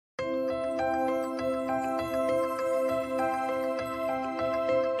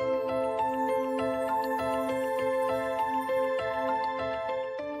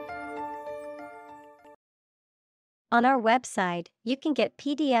On our website, you can get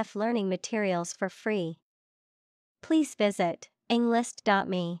PDF learning materials for free. Please visit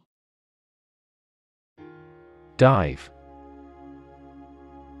englist.me. Dive.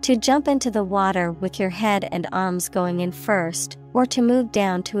 To jump into the water with your head and arms going in first, or to move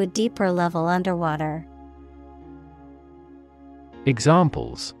down to a deeper level underwater.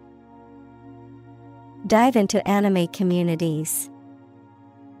 Examples: Dive into anime communities.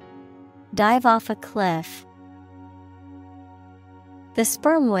 Dive off a cliff. The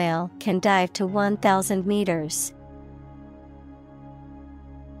sperm whale can dive to 1,000 meters.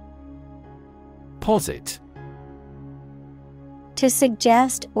 Posit. To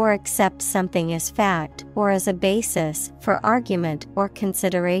suggest or accept something as fact or as a basis for argument or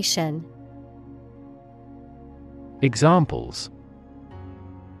consideration. Examples: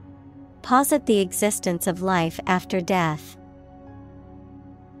 Posit the existence of life after death.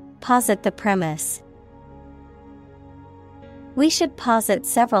 Posit the premise. We should posit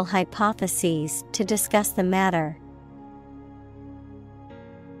several hypotheses to discuss the matter.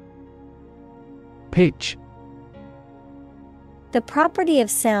 Pitch. The property of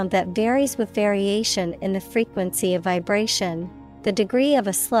sound that varies with variation in the frequency of vibration, the degree of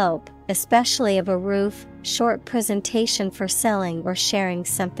a slope, especially of a roof, short presentation for selling or sharing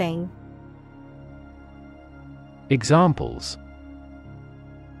something. Examples: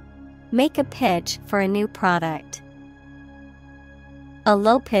 Make a pitch for a new product. A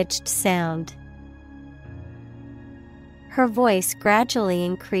low-pitched sound. Her voice gradually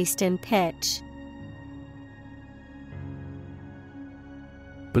increased in pitch.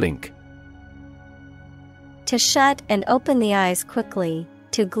 Blink. To shut and open the eyes quickly,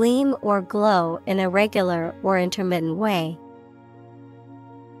 to gleam or glow in a regular or intermittent way.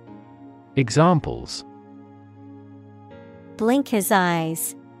 Examples: Blink his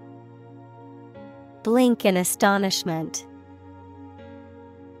eyes. Blink in astonishment.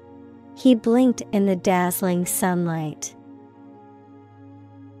 He blinked in the dazzling sunlight.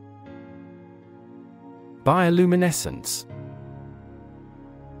 Bioluminescence.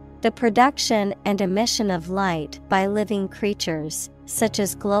 The production and emission of light by living creatures, such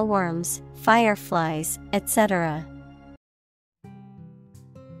as glowworms, fireflies, etc.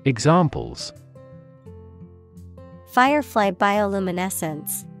 Examples: Firefly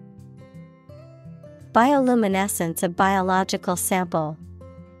bioluminescence. Bioluminescence of biological sample.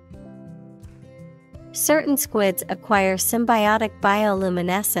 Certain squids acquire symbiotic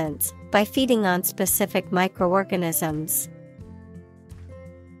bioluminescence by feeding on specific microorganisms.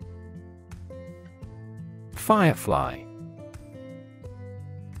 Firefly.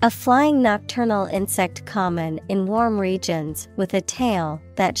 A flying nocturnal insect common in warm regions with a tail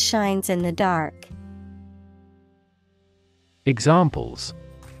that shines in the dark. Examples: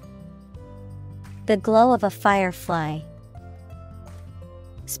 The glow of a firefly.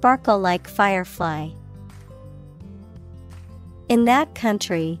 Sparkle like firefly. In that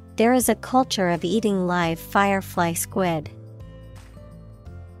country, there is a culture of eating live firefly squid.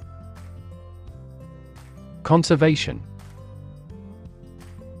 Conservation.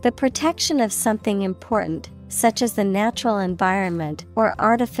 The protection of something important, such as the natural environment or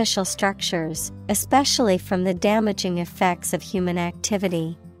artificial structures, especially from the damaging effects of human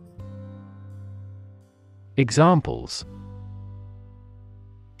activity. Examples: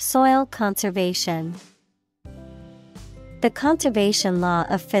 Soil conservation. The conservation law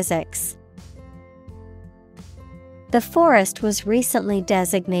of physics. The forest was recently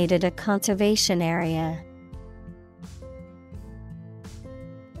designated a conservation area.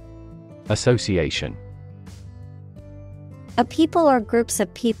 Association. A people or groups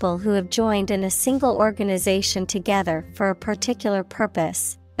of people who have joined in a single organization together for a particular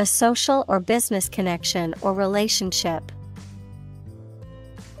purpose, a social or business connection or relationship.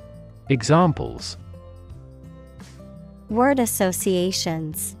 Examples: Word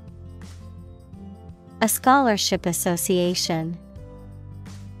associations. A scholarship association.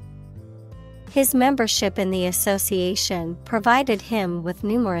 His membership in the association provided him with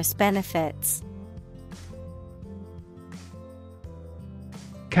numerous benefits.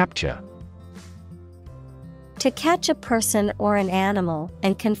 Capture. To catch a person or an animal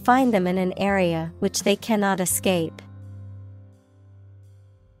and confine them in an area which they cannot escape.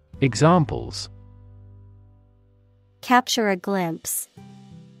 Examples: Capture a glimpse.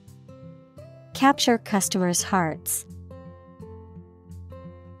 Capture customers' hearts.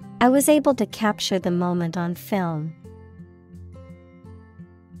 I was able to capture the moment on film.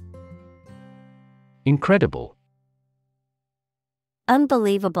 Incredible.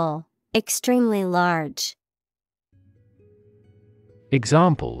 Unbelievable, extremely large.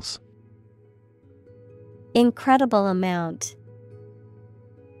 Examples: Incredible amount.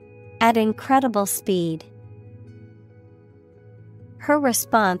 At incredible speed. Her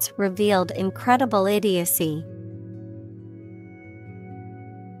response revealed incredible idiocy.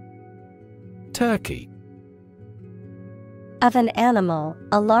 Turkey. Of an animal,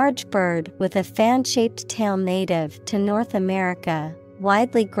 a large bird with a fan-shaped tail native to North America,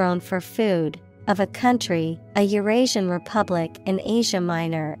 widely grown for food. Of a country, a Eurasian republic in Asia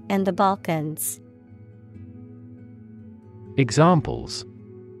Minor and the Balkans. Examples: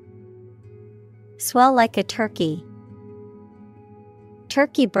 Swell like a turkey.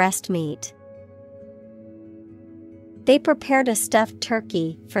 Turkey breast meat. They prepared a stuffed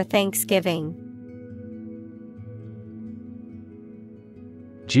turkey for Thanksgiving.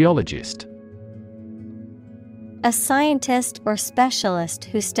 Geologist. A scientist or specialist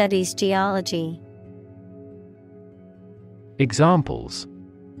who studies geology. Examples: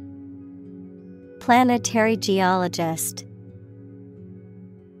 Planetary geologist.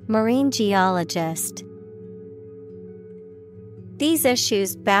 Marine geologist. These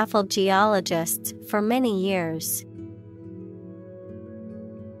issues baffled geologists for many years.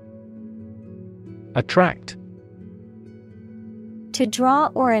 Attract. To draw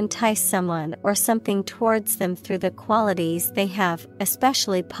or entice someone or something towards them through the qualities they have,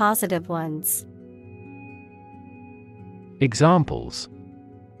 especially positive ones. Examples: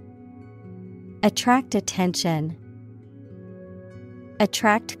 Attract attention.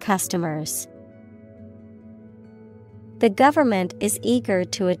 Attract customers. The government is eager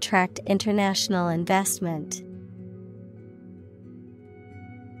to attract international investment.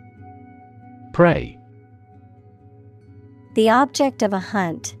 Prey. The object of a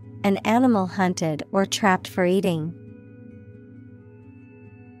hunt, an animal hunted or trapped for eating.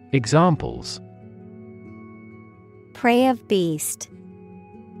 Examples: Prey of beast.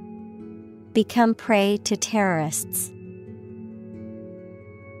 Become prey to terrorists.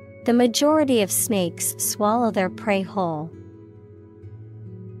 The majority of snakes swallow their prey whole.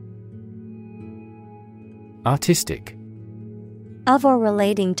 Artistic. Of or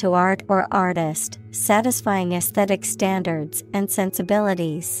relating to art or artist, satisfying aesthetic standards and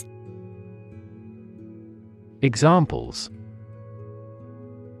sensibilities. Examples: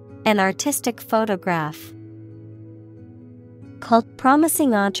 An artistic photograph.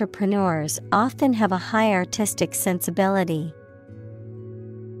 Promising entrepreneurs often have a high artistic sensibility.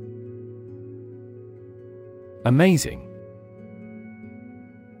 Amazing.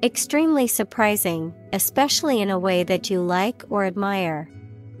 Extremely surprising, especially in a way that you like or admire.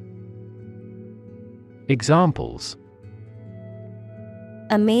 Examples: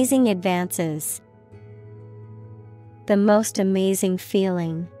 Amazing advances. The most amazing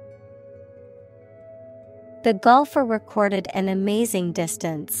feeling. The golfer recorded an amazing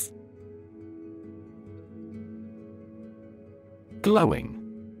distance. Glowing.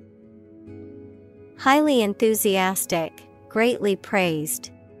 Highly enthusiastic, greatly praised.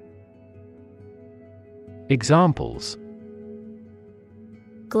 Examples: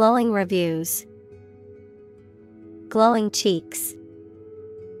 Glowing reviews. Glowing cheeks.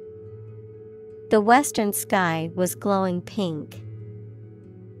 The western sky was glowing pink.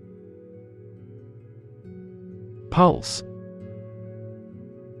 Pulse.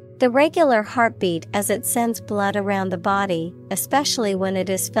 The regular heartbeat as it sends blood around the body, especially when it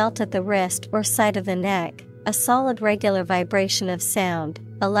is felt at the wrist or side of the neck, a solid regular vibration of sound,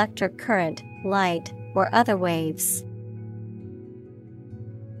 electric current, light, or other waves.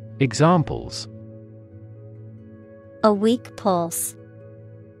 Examples: A weak pulse.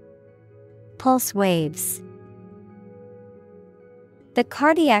 Pulse waves. The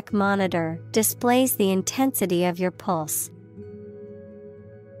cardiac monitor displays the intensity of your pulse.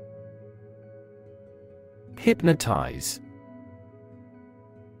 Hypnotize.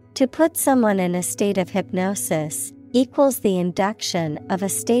 To put someone in a state of hypnosis equals the induction of a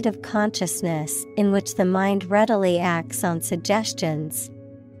state of consciousness in which the mind readily acts on suggestions.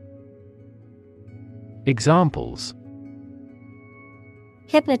 Examples: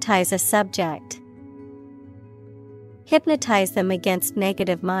 Hypnotize a subject. Hypnotize them against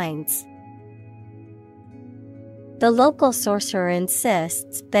negative minds. The local sorcerer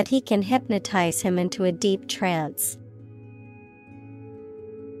insists that he can hypnotize him into a deep trance.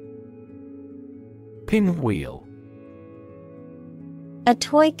 Pinwheel. A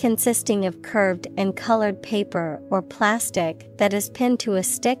toy consisting of curved and colored paper or plastic that is pinned to a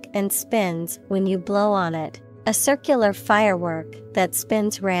stick and spins when you blow on it. A circular firework that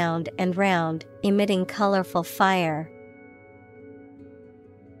spins round and round, emitting colorful fire.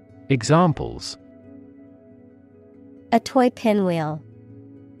 Examples: A toy pinwheel.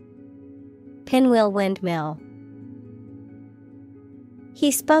 Pinwheel windmill.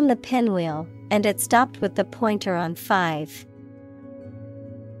 He spun the pinwheel, and it stopped with the pointer on 5.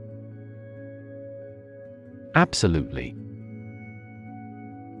 Absolutely.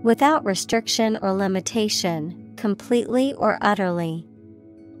 Without restriction or limitation, completely or utterly.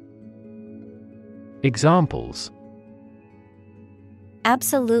 Examples: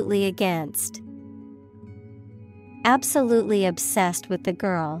 Absolutely against. Absolutely obsessed with the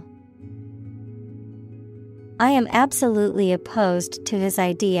girl. I am absolutely opposed to his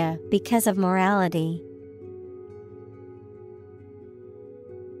idea because of morality.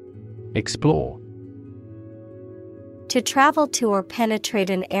 Explore. To travel to or penetrate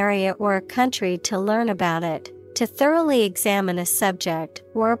an area or a country to learn about it, to thoroughly examine a subject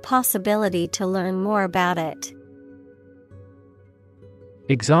or a possibility to learn more about it.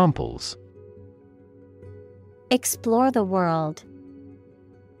 Examples: Explore the world.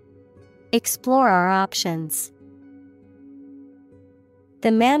 Explore our options.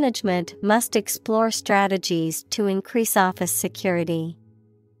 The management must explore strategies to increase office security.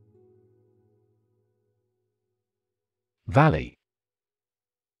 Valley.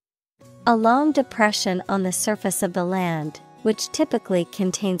 A long depression on the surface of the land, which typically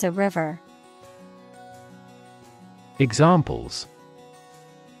contains a river. Examples: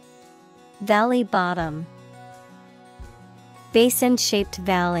 Valley bottom. Basin-shaped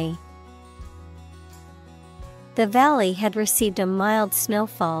valley. The valley had received a mild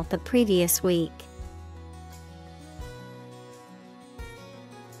snowfall the previous week.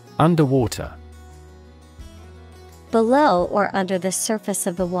 Underwater. Below or under the surface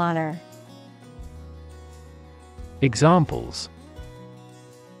of the water. Examples: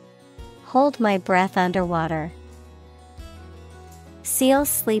 Hold my breath underwater. Seals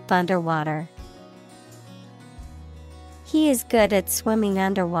sleep underwater. He is good at swimming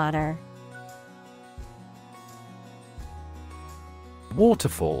underwater.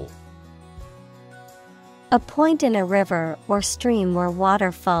 Waterfall. A point in a river or stream where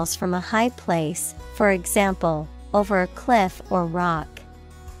water falls from a high place, for example, over a cliff or rock.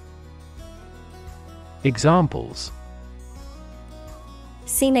 Examples: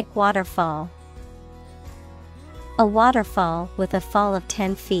 Scenic waterfall. A waterfall with a fall of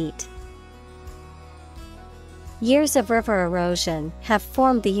 10 feet. Years of river erosion have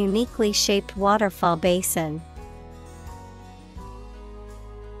formed the uniquely shaped waterfall basin.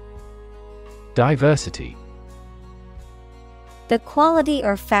 Diversity. The quality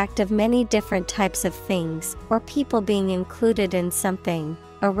or fact of many different types of things or people being included in something,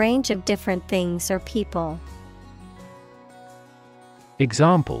 a range of different things or people.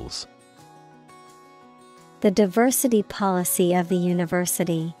 Examples: The diversity policy of the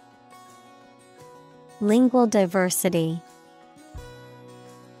university. Lingual diversity.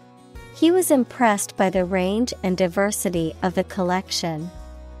 He was impressed by the range and diversity of the collection.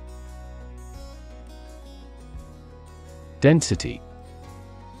 Density.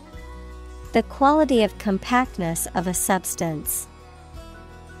 The quality of compactness of a substance.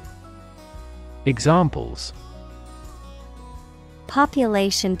 Examples: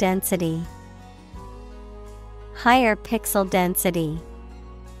 Population density. Higher pixel density.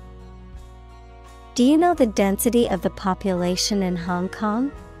 Do you know the density of the population in Hong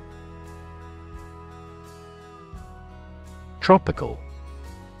Kong? Tropical.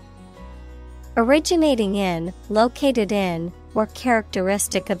 Originating in, located in, or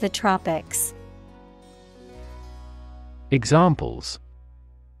characteristic of the tropics. Examples: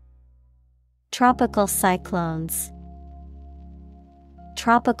 Tropical cyclones.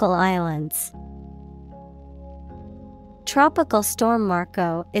 Tropical islands. Tropical storm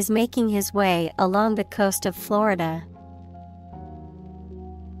Marco is making his way along the coast of Florida.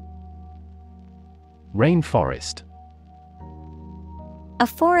 Rainforest. A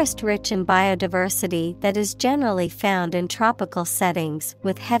forest rich in biodiversity that is generally found in tropical settings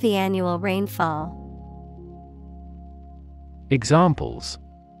with heavy annual rainfall. Examples: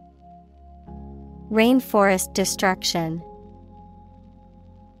 Rainforest destruction.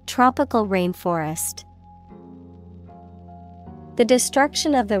 Tropical rainforest. The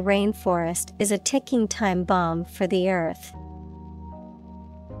destruction of the rainforest is a ticking time bomb for the Earth.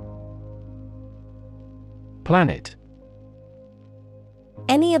 Planet.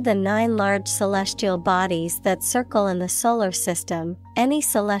 Any of the 9 large celestial bodies that circle in the solar system, any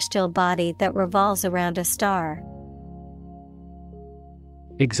celestial body that revolves around a star.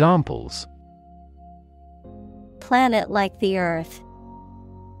 Examples: Planet like the Earth.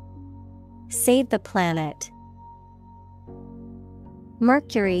 Save the planet.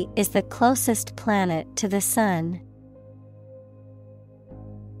 Mercury is the closest planet to the Sun.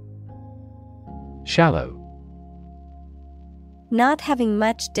 Shallow. Not having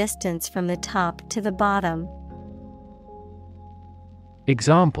much distance from the top to the bottom.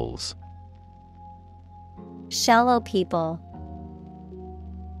 Examples: Shallow people.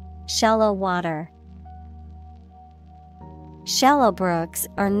 Shallow water. Shallow brooks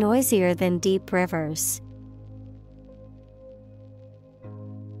are noisier than deep rivers.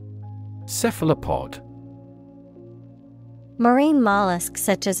 Cephalopod. Marine mollusk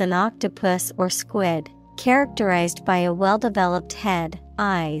such as an octopus or squid, characterized by a well-developed head,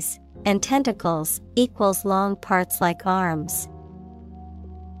 eyes, and tentacles, equals long parts like arms.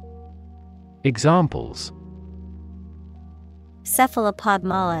 Examples: Cephalopod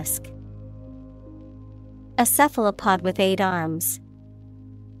mollusk. A cephalopod with 8 arms.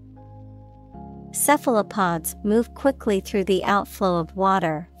 Cephalopods move quickly through the outflow of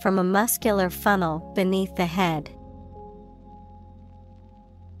water from a muscular funnel beneath the head.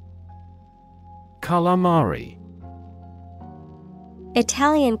 Calamari.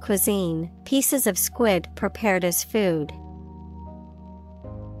 Italian cuisine, pieces of squid prepared as food.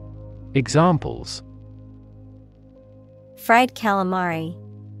 Examples: Fried calamari.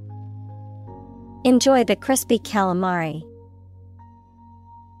 Enjoy the crispy calamari.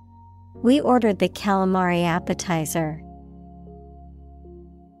 We ordered the calamari appetizer.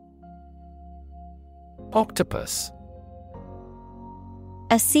 Octopus.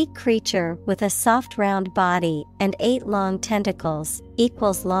 A sea creature with a soft round body and 8 long tentacles,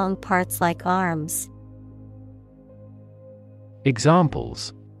 equals long parts like arms.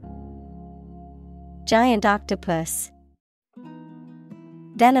 Examples: Giant octopus.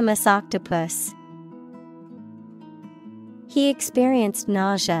 Venomous octopus. He experienced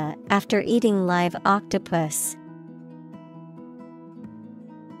nausea after eating live octopus.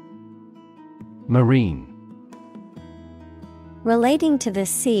 Marine. Relating to the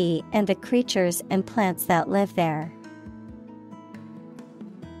sea and the creatures and plants that live there.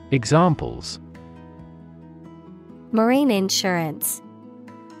 Examples: Marine insurance.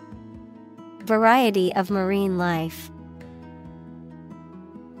 Variety of marine life.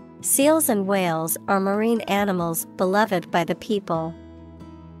 Seals and whales are marine animals beloved by the people.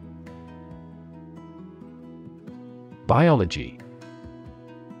 Biology.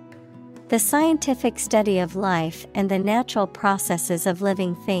 The scientific study of life and the natural processes of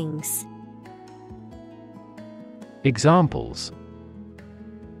living things. Examples: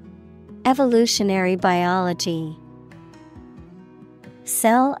 Evolutionary biology.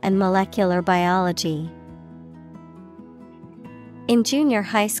 Cell and molecular biology. In junior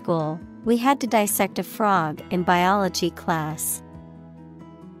high school, we had to dissect a frog in biology class.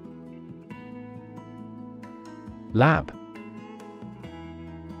 Lab.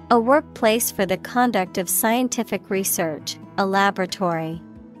 A workplace for the conduct of scientific research, a laboratory.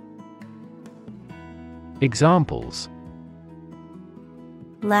 Examples: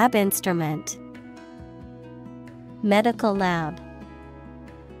 Lab instrument. Medical lab.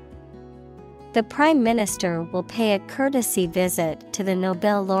 The Prime Minister will pay a courtesy visit to the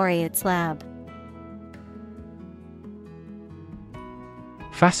Nobel laureate's lab.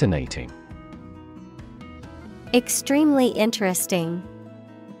 Fascinating. Extremely interesting.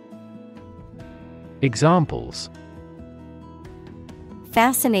 Examples: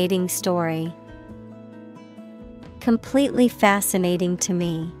 Fascinating story. Completely fascinating to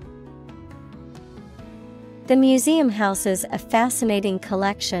me. The museum houses a fascinating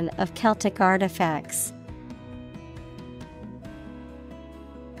collection of Celtic artifacts.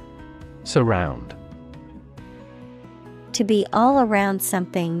 Surround. To be all around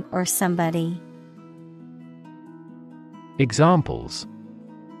something or somebody. Examples: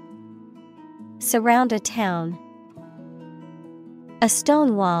 Surround a town. A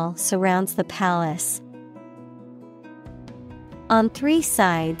stone wall surrounds the palace. On 3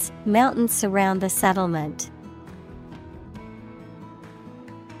 sides, mountains surround the settlement.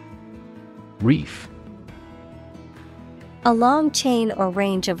 Reef. A long chain or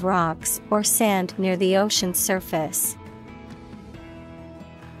range of rocks or sand near the ocean's surface.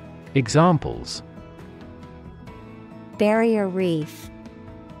 Examples: Barrier reef.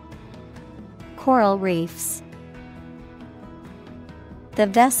 Coral reefs. The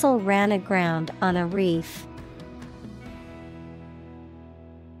vessel ran aground on a reef.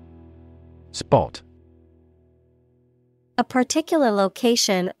 Spot. A particular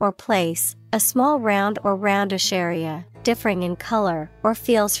location or place, a small round or roundish area, differing in color or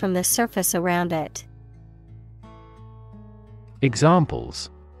feels from the surface around it.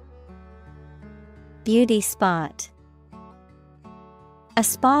 Examples: Beauty spot. A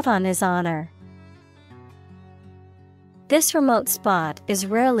spot on his honor. This remote spot is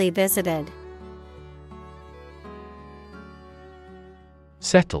rarely visited.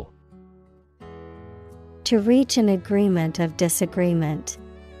 Settle. To reach an agreement of disagreement.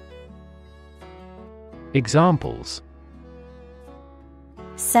 Examples: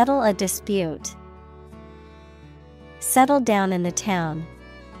 Settle a dispute. Settle down in the town.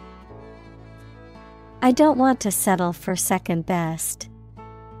 I don't want to settle for second best.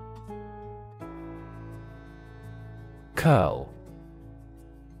 Curl.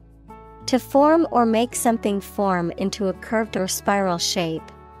 To form or make something form into a curved or spiral shape.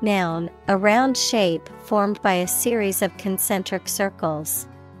 Noun, a round shape formed by a series of concentric circles.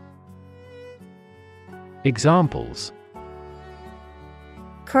 Examples: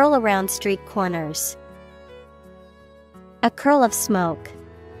 Curl around street corners. A curl of smoke.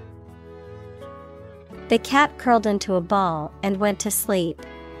 The cat curled into a ball and went to sleep.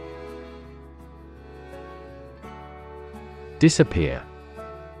 Disappear.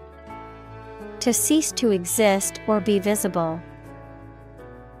 To cease to exist or be visible.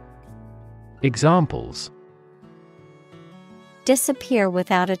 Examples: Disappear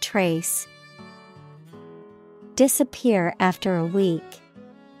without a trace. Disappear after a week.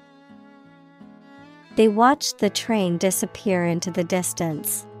 They watched the train disappear into the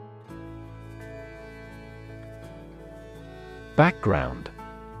distance. Background.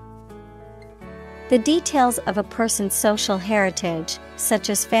 The details of a person's social heritage, such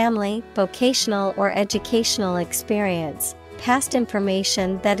as family, vocational or educational experience, past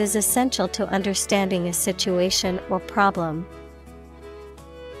information that is essential to understanding a situation or problem.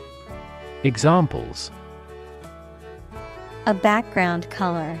 Examples: A background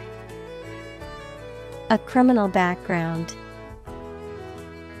color. A criminal background.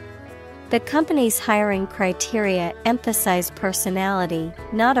 The company's hiring criteria emphasize personality,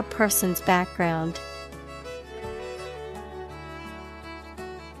 not a person's background.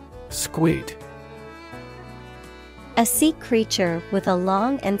 Squid. A sea creature with a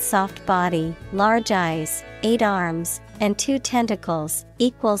long and soft body, large eyes, 8 arms, and 2 tentacles,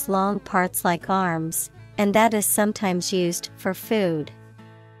 equals long parts like arms, and that is sometimes used for food.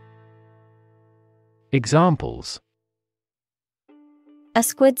 Examples: A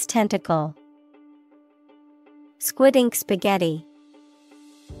squid's tentacle. Squid ink spaghetti.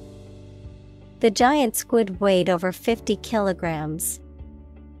 The giant squid weighed over 50 kilograms.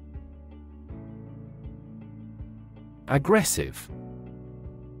 Aggressive.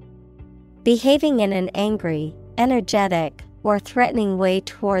 Behaving in an angry, energetic, or threatening way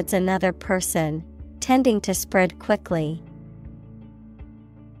towards another person, tending to spread quickly.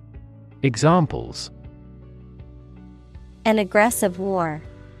 Examples: An aggressive war.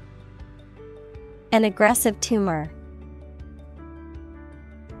 An aggressive tumor.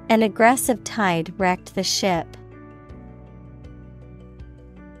 An aggressive tide wrecked the ship.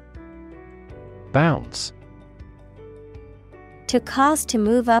 Bounce. To cause to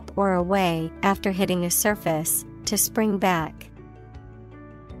move up or away after hitting a surface, to spring back.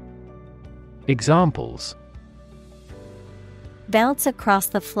 Examples: Bounce across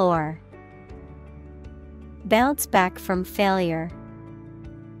the floor. Bounce back from failure.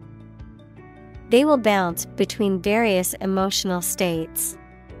 They will bounce between various emotional states.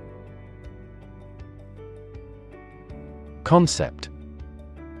 Concept.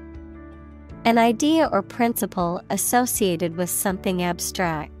 An idea or principle associated with something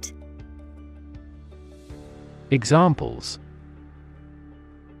abstract. Examples: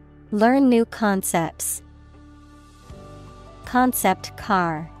 Learn new concepts. Concept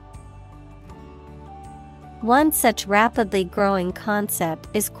car. One such rapidly growing concept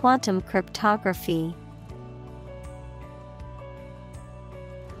is quantum cryptography.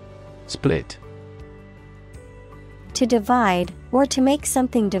 Split. To divide, or to make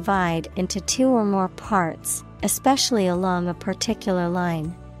something divide into 2 or more parts, especially along a particular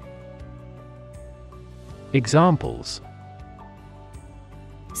line. Examples: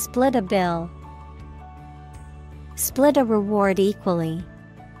 Split a bill. Split a reward equally.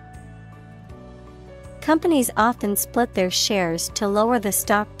 Companies often split their shares to lower the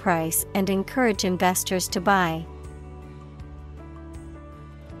stock price and encourage investors to buy.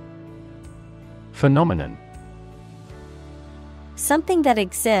 Phenomenon. Something that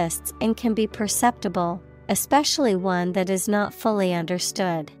exists and can be perceptible, especially one that is not fully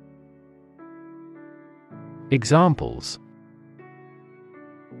understood. Examples: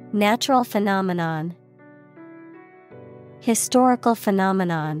 Natural phenomenon. Historical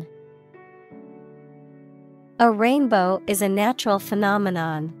phenomenon. A rainbow is a natural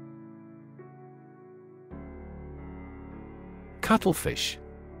phenomenon. Cuttlefish.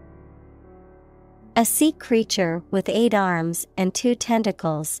 A sea creature with 8 arms and 2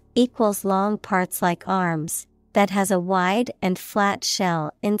 tentacles, equals long parts like arms, that has a wide and flat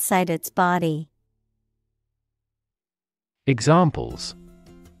shell inside its body. Examples: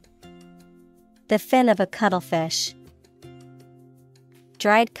 The fin of a cuttlefish.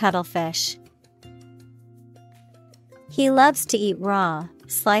 Dried cuttlefish. He loves to eat raw,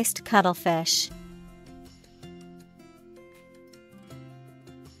 sliced cuttlefish.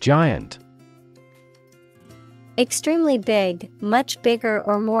 Giant. Extremely big, much bigger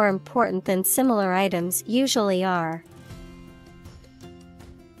or more important than similar items usually are.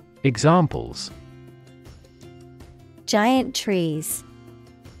 Examples: Giant trees.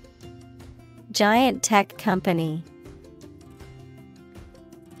 Giant tech company.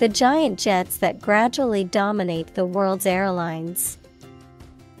 The giant jets that gradually dominate the world's airlines.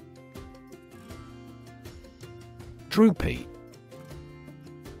 Droopy.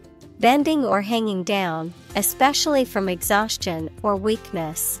 Bending or hanging down, especially from exhaustion or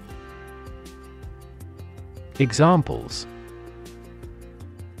weakness. Examples: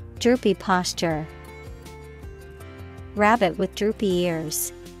 Droopy posture. Rabbit with droopy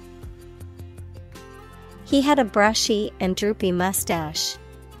ears. He had a brushy and droopy mustache.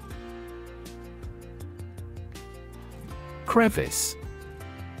 Crevice.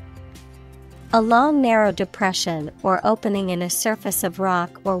 A long narrow depression or opening in a surface of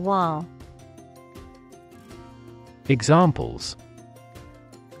rock or wall. Examples: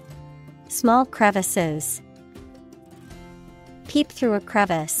 Small crevices. Peep through a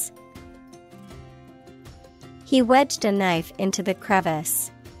crevice. He wedged a knife into the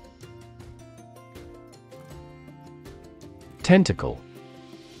crevice. Tentacle.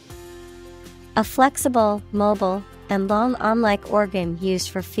 A flexible, mobile, and long arm-like organ used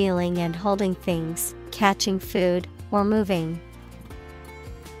for feeling and holding things, catching food, or moving.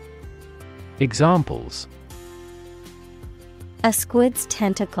 Examples: A squid's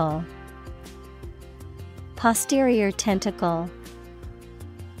tentacle. Posterior tentacle.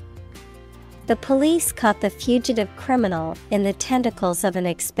 The police caught the fugitive criminal in the tentacles of an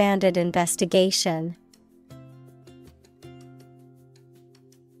expanded investigation.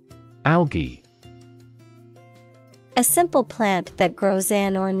 Algae. A simple plant that grows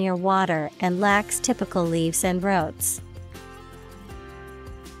in or near water and lacks typical leaves and roots.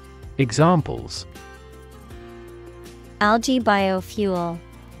 Examples: Algae biofuel.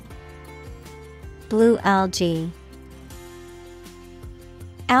 Blue algae.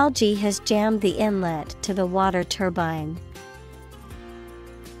 Algae has jammed the inlet to the water turbine.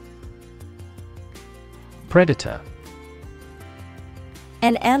 Predator.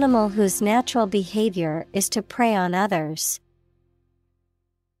 An animal whose natural behavior is to prey on others.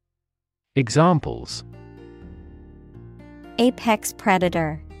 Examples: Apex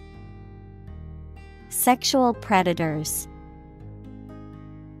predator. Sexual predators.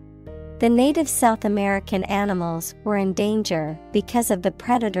 The native South American animals were in danger because of the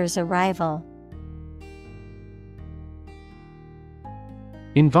predator's arrival.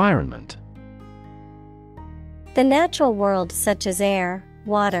 Environment. The natural world such as air,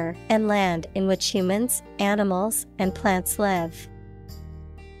 water, and land in which humans, animals, and plants live.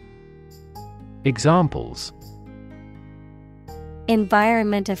 Examples: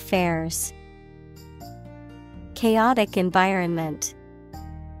 Environment affairs. Chaotic environment.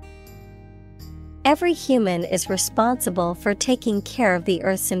 Every human is responsible for taking care of the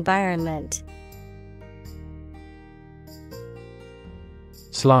Earth's environment.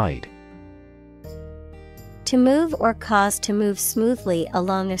 Slide. To move or cause to move smoothly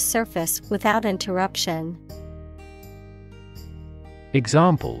along a surface without interruption.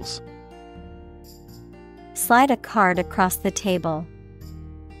 Examples: Slide a card across the table.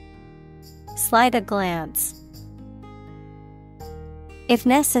 Slide a glance. If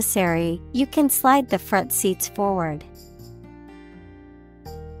necessary, you can slide the front seats forward.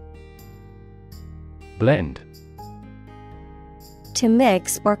 Blend. To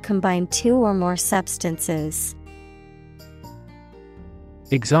mix or combine two or more substances.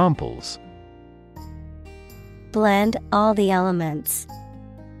 Examples: Blend all the elements.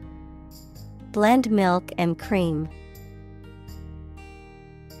 Blend milk and cream.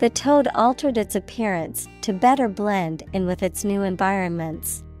 The toad altered its appearance to better blend in with its new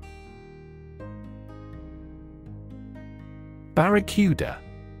environments. Barracuda.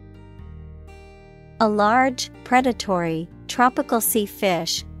 A large, predatory, tropical sea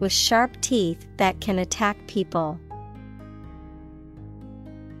fish with sharp teeth that can attack people.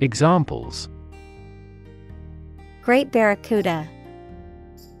 Examples: Great barracuda.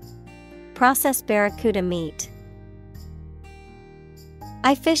 Processed barracuda meat.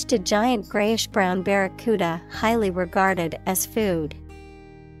 I fished a giant grayish-brown barracuda, highly regarded as food.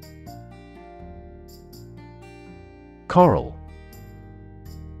 Coral.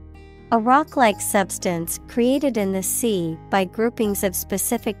 A rock-like substance created in the sea by groupings of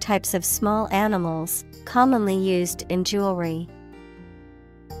specific types of small animals, commonly used in jewelry.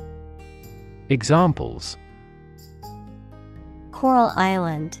 Examples: Coral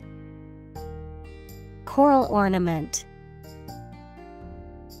island. Coral ornament.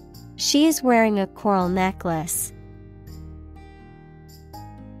 She is wearing a coral necklace.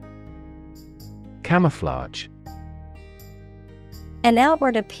 Camouflage. An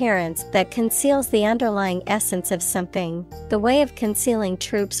outward appearance that conceals the underlying essence of something, the way of concealing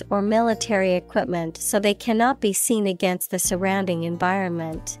troops or military equipment so they cannot be seen against the surrounding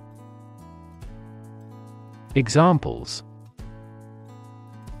environment. Examples: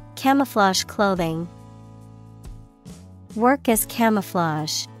 Camouflage clothing. Work as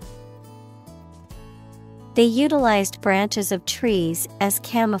camouflage. They utilized branches of trees as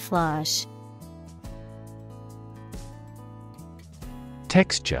camouflage.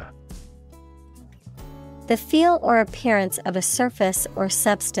 Texture. The feel or appearance of a surface or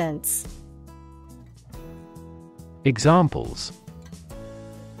substance. Examples: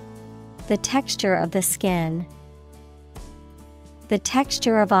 The texture of the skin. The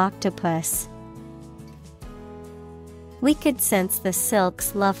texture of octopus. We could sense the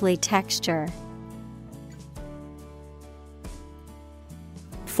silk's lovely texture.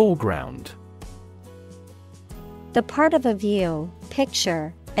 Foreground. The part of a view,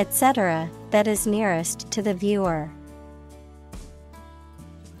 picture, etc., that is nearest to the viewer.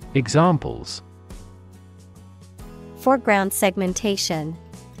 Examples: Foreground segmentation.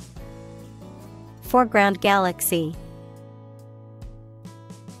 Foreground galaxy.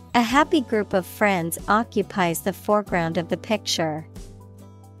 A happy group of friends occupies the foreground of the picture.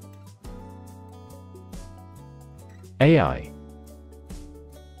 AI.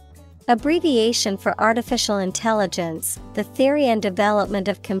 Abbreviation for artificial intelligence, the theory and development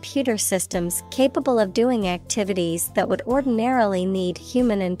of computer systems capable of doing activities that would ordinarily need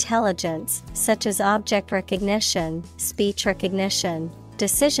human intelligence, such as object recognition, speech recognition,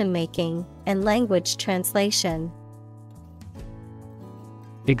 decision-making, and language translation.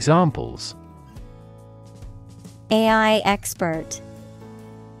 Examples: AI expert.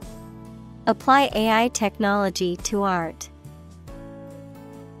 Apply AI technology to art.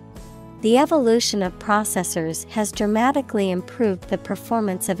 The evolution of processors has dramatically improved the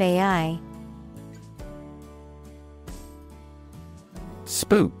performance of AI.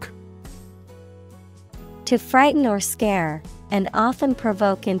 Spook. To frighten or scare, and often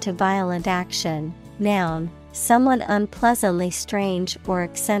provoke into violent action. Noun, someone unpleasantly strange or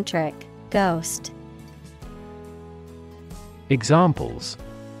eccentric. Ghost. Examples: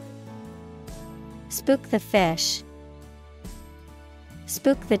 Spook the fish.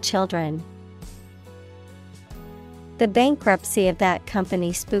 Spook the children. The bankruptcy of that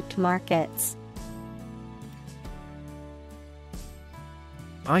company spooked markets.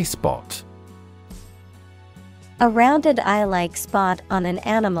 Eye spot. A rounded eye-like spot on an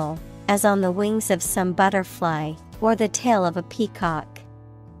animal, as on the wings of some butterfly, or the tail of a peacock.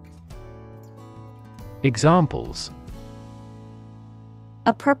 Examples: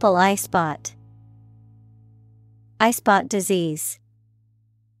 A purple eye spot. Eye spot disease.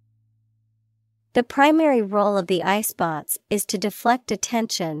 The primary role of the eye spots is to deflect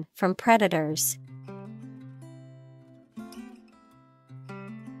attention from predators.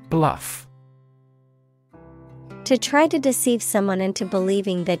 Bluff. To try to deceive someone into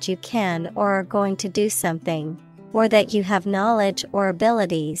believing that you can or are going to do something, or that you have knowledge or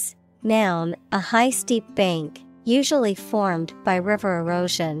abilities. Noun, a high steep bank, usually formed by river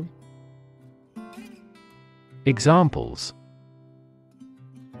erosion. Examples: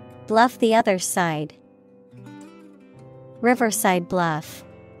 Bluff the other side. Riverside bluff.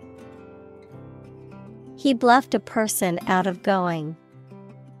 He bluffed a person out of going.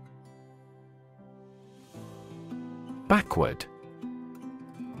 Backward.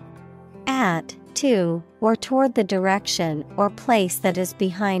 At, to, or toward the direction or place that is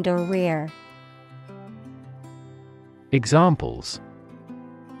behind or rear. Examples: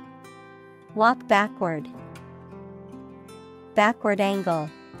 Walk backward. Backward angle.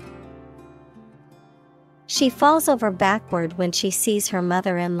 She falls over backward when she sees her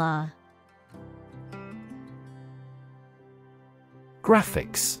mother-in-law.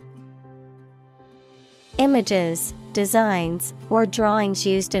 Graphics. Images, designs, or drawings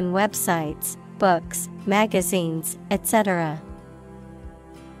used in websites, books, magazines, etc.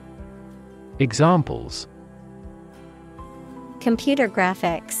 Examples: Computer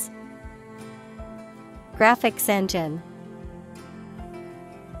graphics. Graphics engine.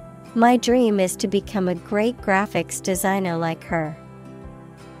 My dream is to become a great graphics designer like her.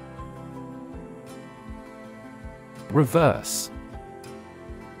 Reverse.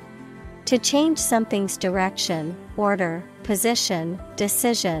 To change something's direction, order, position,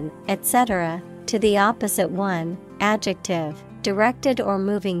 decision, etc., to the opposite one, adjective, directed or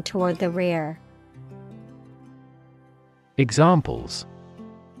moving toward the rear. Examples: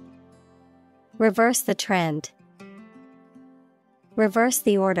 Reverse the trend. Reverse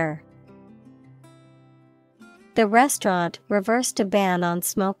the order. The restaurant reversed a ban on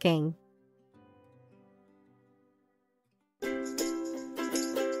smoking.